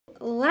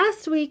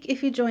last week,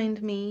 if you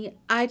joined me,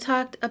 I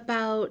talked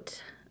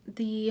about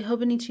the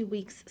Hobonichi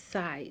Weeks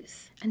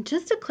size. And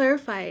just to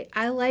clarify,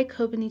 I like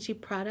Hobonichi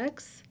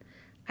products.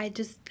 I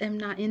just am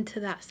not into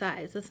that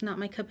size. That's not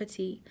my cup of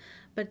tea.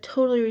 But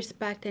totally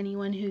respect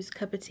anyone whose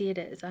cup of tea it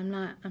is. I'm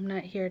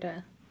not here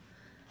to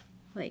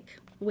like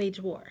wage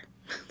war.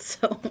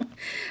 So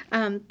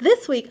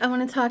this week I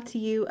want to talk to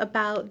you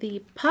about the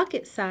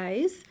pocket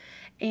size,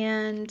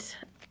 and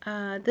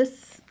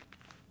this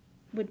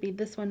would be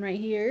this one right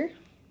here.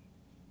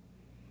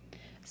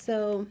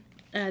 So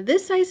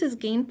this size has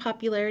gained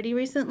popularity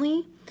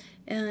recently.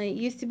 It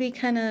used to be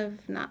kind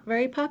of not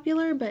very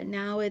popular, but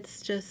now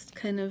it's just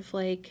kind of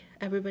like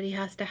everybody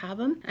has to have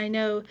them. I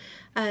know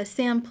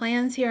Sam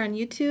Plans here on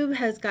YouTube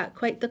has got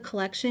quite the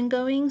collection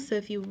going, so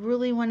if you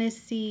really want to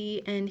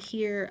see and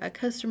hear a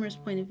customer's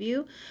point of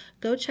view,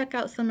 go check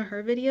out some of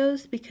her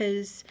videos,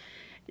 because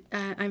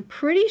I'm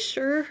pretty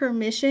sure her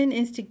mission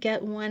is to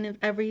get one of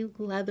every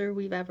leather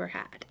we've ever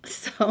had.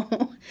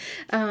 So,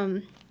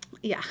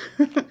 yeah.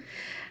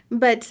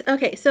 But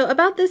okay, so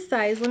about this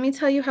size, let me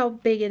tell you how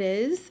big it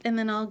is, and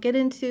then I'll get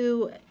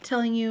into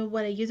telling you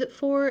what I use it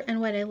for and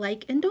what I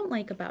like and don't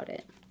like about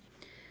it.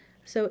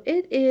 So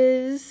it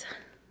is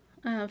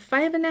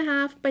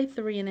 5.5 by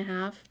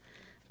 3.5,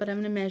 but I'm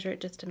going to measure it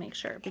just to make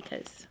sure,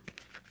 because,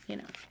 you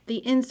know,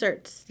 the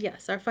inserts,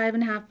 yes, are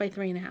 5.5 by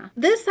 3.5.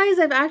 This size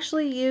I've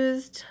actually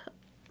used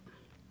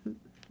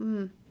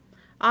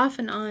off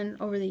and on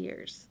over the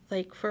years,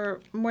 like for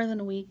more than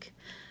a week.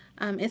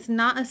 It's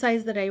not a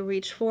size that I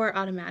reach for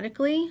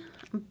automatically,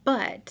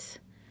 but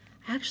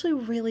I actually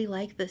really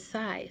like this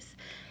size.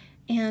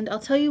 And I'll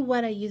tell you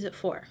what I use it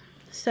for.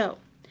 So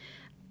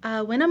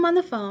when I'm on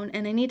the phone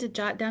and I need to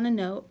jot down a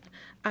note,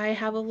 I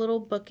have a little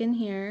book in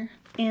here,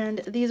 and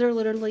these are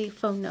literally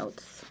phone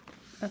notes.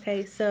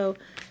 Okay, so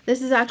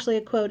this is actually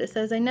a quote. It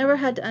says, "I never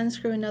had to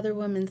unscrew another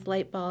woman's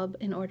light bulb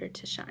in order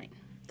to shine."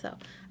 So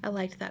I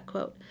liked that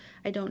quote.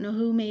 I don't know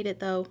who made it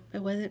though.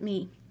 It wasn't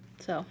me.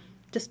 So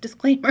just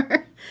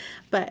disclaimer,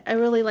 but I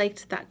really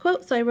liked that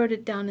quote, so I wrote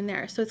it down in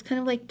there. So it's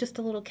kind of like just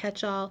a little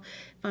catch-all.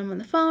 If I'm on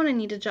the phone, I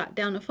need to jot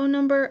down a phone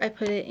number, I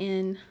put it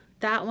in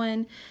that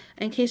one.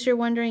 In case you're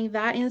wondering,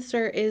 that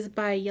insert is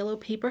by Yellow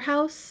Paper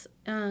House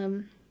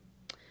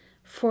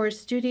for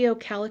Studio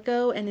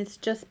Calico, and it's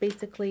just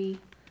basically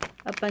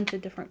a bunch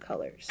of different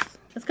colors.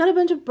 It's got a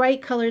bunch of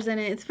bright colors in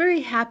it. It's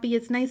very happy.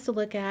 It's nice to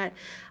look at.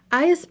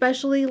 I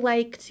especially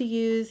like to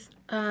use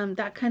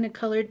that kind of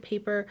colored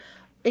paper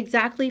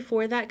exactly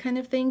for that kind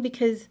of thing,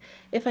 because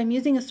if I'm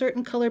using a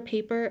certain color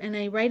paper and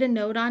I write a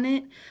note on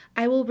it,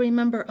 I will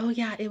remember, oh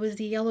yeah, it was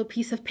the yellow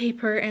piece of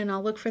paper, and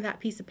I'll look for that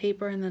piece of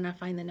paper and then I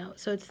find the note.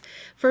 So it's,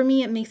 for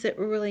me, it makes it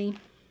really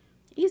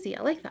easy.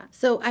 I like that.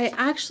 So I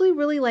actually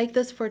really like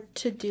this for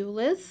to-do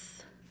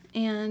lists,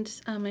 and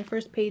my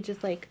first page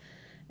is like,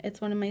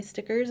 it's one of my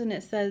stickers, and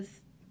it says,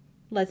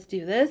 "Let's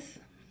do this."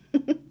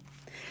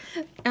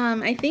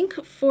 I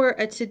think for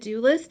a to-do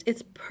list,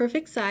 it's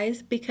perfect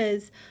size,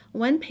 because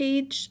one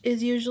page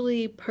is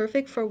usually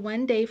perfect for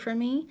one day for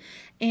me,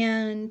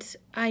 and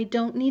I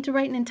don't need to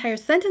write an entire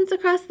sentence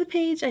across the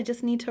page. I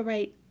just need to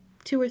write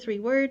 2 or 3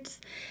 words,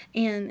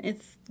 and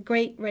it's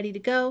great, ready to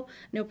go,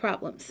 no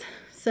problems.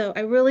 So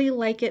I really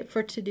like it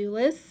for to-do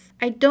lists.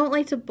 I don't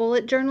like to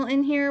bullet journal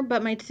in here,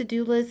 but my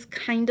to-do lists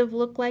kind of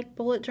look like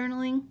bullet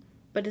journaling,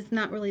 but it's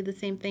not really the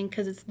same thing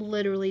because it's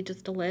literally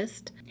just a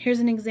list. Here's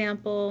an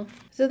example.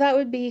 So that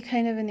would be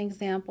kind of an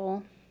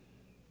example.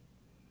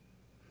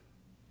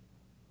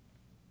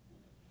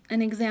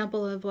 An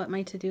example of what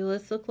my to-do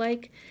list looked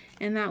like,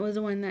 and that was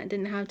one that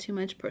didn't have too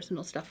much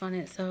personal stuff on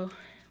it, so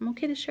I'm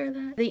okay to share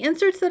that. The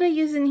inserts that I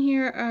use in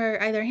here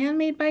are either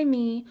handmade by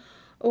me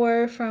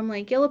or from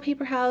like Yellow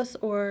Paper House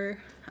or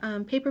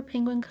Paper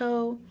Penguin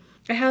Co.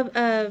 I have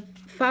a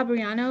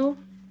Fabriano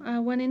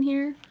one in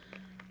here,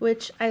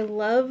 which I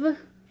love,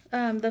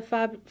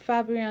 the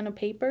Fabriano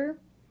paper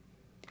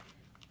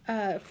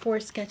for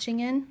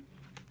sketching in.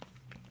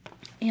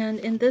 And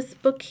in this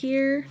book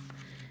here,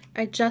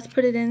 I just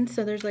put it in,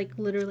 so there's like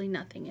literally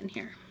nothing in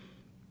here.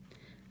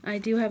 I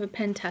do have a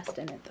pen test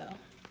in it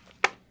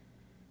though.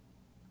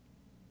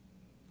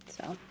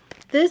 So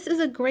this is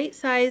a great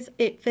size.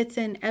 It fits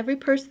in every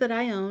purse that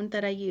I own,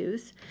 that I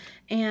use,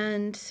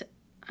 and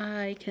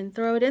I can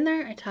throw it in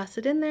there. I toss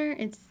it in there.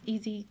 It's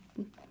easy,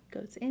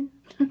 goes in.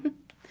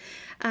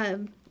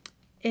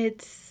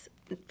 It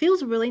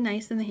feels really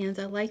nice in the hands.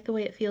 I like the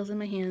way it feels in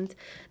my hands.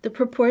 The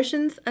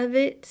proportions of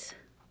it,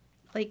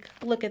 like,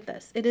 look at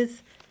this. It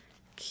is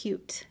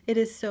cute. It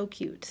is so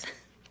cute.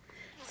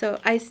 So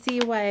I see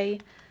why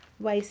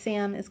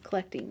Sam is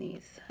collecting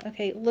these.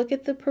 Okay, look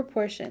at the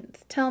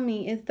proportions. Tell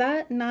me, is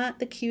that not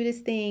the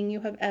cutest thing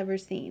you have ever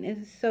seen? It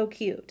is so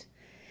cute.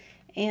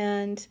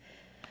 And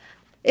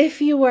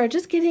if you are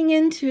just getting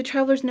into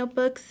traveler's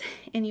notebooks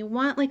and you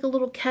want like a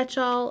little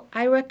catch-all,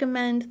 I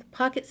recommend the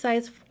pocket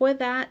size for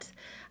that.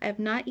 I have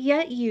not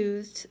yet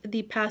used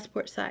the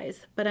passport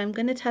size, but I'm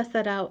going to test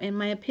that out, and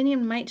my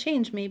opinion might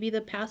change. Maybe the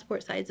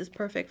passport size is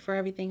perfect for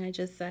everything I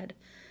just said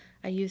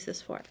I use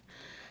this for.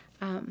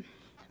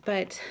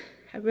 But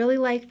I really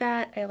like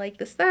that. I like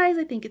the size.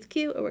 I think it's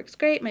cute. It works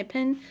great. My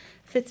pen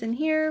fits in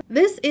here.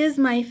 This is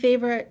my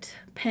favorite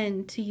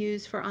pen to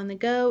use for on the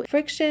go.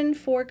 Friction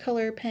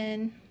 4-color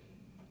pen,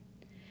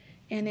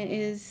 and it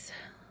is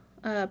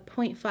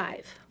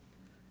 0.5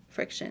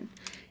 friction.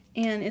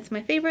 And it's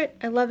my favorite.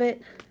 I love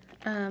it.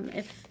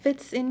 It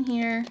fits in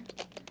here.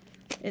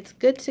 It's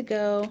good to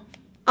go.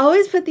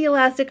 Always put the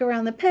elastic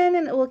around the pen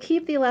and it will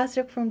keep the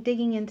elastic from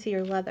digging into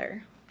your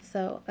leather.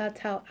 So that's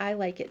how I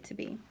like it to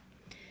be.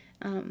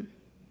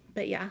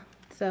 But yeah,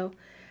 so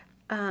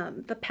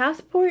the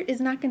Passport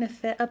is not going to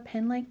fit a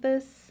pen like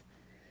this.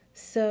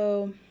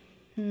 So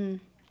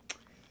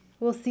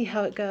we'll see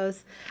how it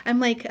goes. I'm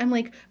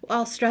like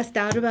all stressed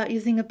out about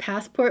using a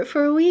Passport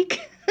for a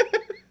week.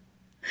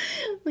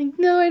 Like,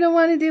 no, I don't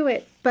want to do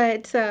it.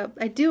 But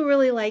I do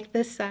really like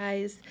this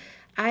size.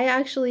 I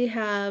actually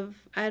have,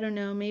 I don't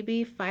know,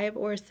 maybe 5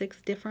 or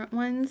 6 different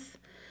ones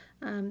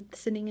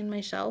sitting in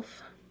my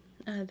shelf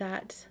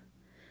that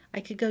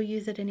I could go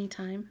use at any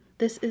time.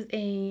 This is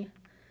a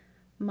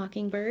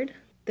Mockingbird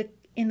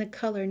in the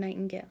color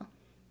Nightingale.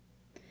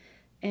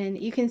 And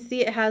you can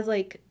see it has,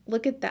 like,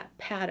 look at that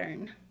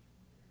pattern.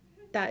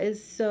 That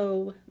is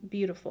so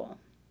beautiful.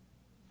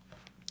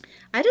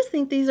 I just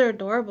think these are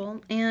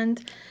adorable.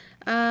 And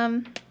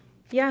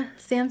yeah,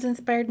 Sam's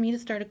inspired me to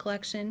start a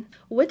collection.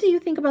 What do you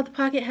think about the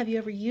pocket? Have you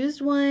ever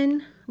used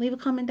one? Leave a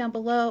comment down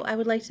below. I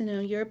would like to know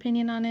your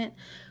opinion on it.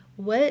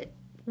 What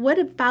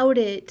about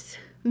it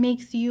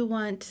makes you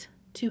want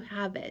to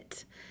have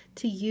it,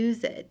 to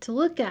use it, to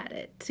look at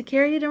it, to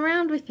carry it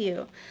around with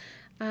you?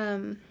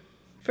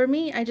 For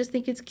me, I just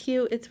think it's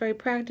cute. It's very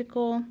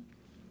practical.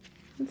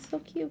 It's so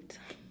cute.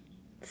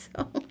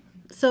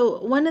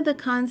 So one of the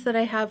cons that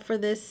I have for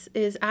this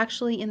is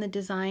actually in the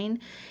design,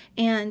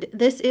 and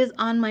this is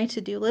on my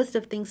to-do list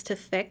of things to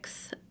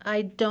fix.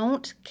 I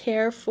don't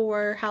care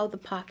for how the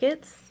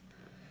pockets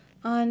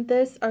on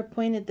this are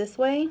pointed this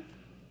way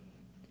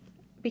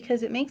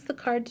because it makes the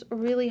cards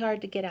really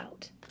hard to get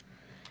out.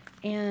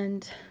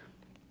 And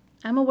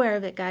I'm aware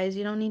of it, guys.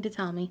 You don't need to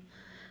tell me.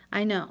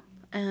 I know,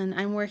 and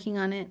I'm working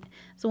on it.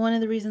 So one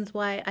of the reasons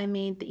why I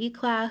made the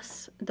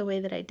E-Class the way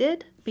that I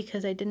did,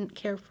 because I didn't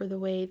care for the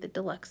way the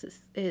Deluxe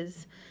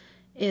is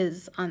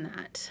on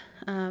that.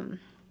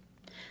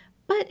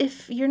 But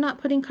if you're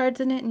not putting cards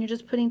in it and you're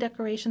just putting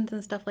decorations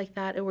and stuff like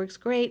that, it works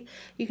great.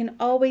 You can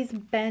always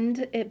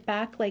bend it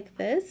back like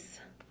this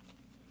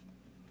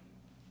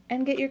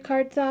and get your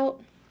cards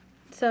out.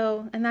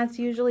 So, and that's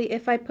usually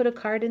if I put a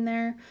card in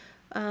there,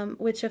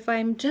 which if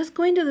I'm just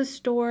going to the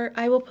store,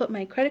 I will put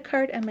my credit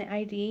card and my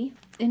ID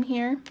in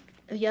here.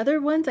 The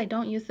other ones I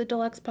don't use the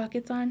Deluxe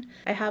pockets on.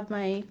 I have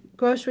my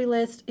grocery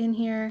list in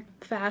here,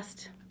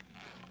 fast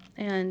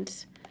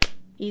and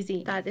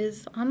easy. That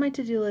is on my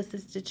to-do list,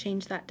 is to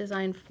change that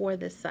design for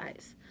this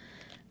size.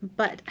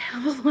 But I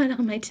have a lot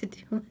on my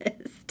to-do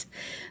list.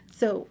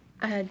 So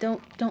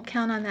don't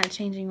count on that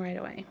changing right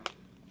away.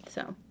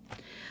 So,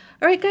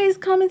 all right, guys,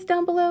 comments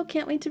down below.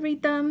 Can't wait to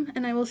read them.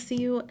 And I will see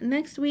you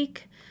next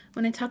week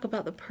when I talk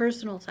about the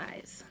personal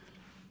size.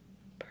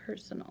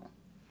 Personal.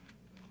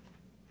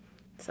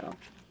 So, all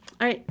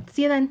right,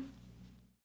 see you then.